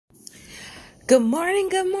Good morning,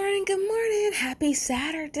 good morning, good morning. Happy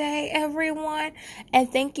Saturday, everyone. And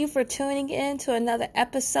thank you for tuning in to another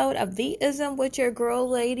episode of Vism with your girl,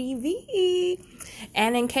 Lady V.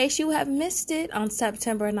 And in case you have missed it, on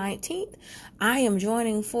September 19th, I am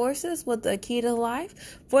joining forces with the Key to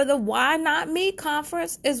Life for the Why Not Me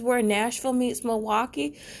conference. Is where Nashville meets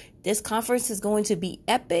Milwaukee. This conference is going to be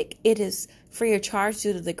epic. It is free of charge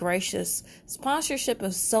due to the gracious sponsorship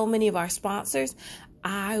of so many of our sponsors.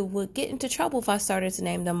 I would get into trouble if I started to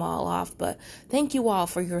name them all off, but thank you all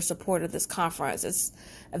for your support of this conference. It's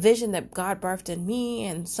a vision that God birthed in me,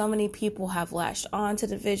 and so many people have latched on to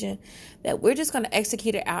the vision that we're just going to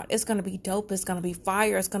execute it out. It's going to be dope. It's going to be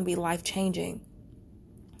fire. It's going to be life-changing.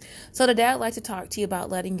 So today I'd like to talk to you about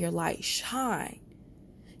letting your light shine.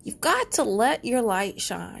 You've got to let your light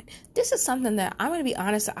shine. This is something that I'm going to be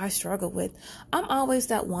honest that I struggle with. I'm always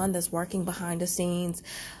that one that's working behind the scenes.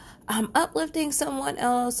 I'm uplifting someone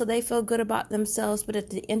else so they feel good about themselves, but at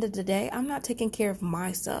the end of the day, I'm not taking care of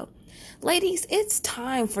myself. Ladies, it's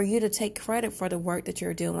time for you to take credit for the work that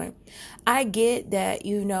you're doing. I get that,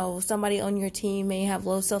 somebody on your team may have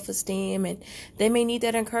low self-esteem and they may need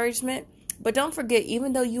that encouragement, but don't forget,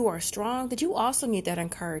 even though you are strong, that you also need that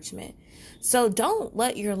encouragement. So don't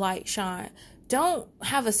let your light shine. Don't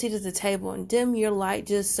have a seat at the table and dim your light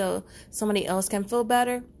just so somebody else can feel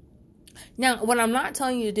better. Now, what I'm not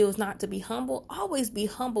telling you to do is not to be humble. Always be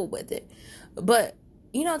humble with it. But,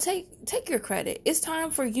 take your credit. It's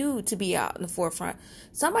time for you to be out in the forefront.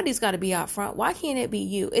 Somebody's got to be out front. Why can't it be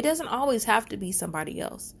you? It doesn't always have to be somebody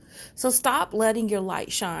else. So stop letting your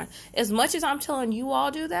light shine. As much as I'm telling you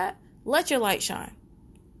all do that, let your light shine.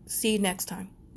 See you next time.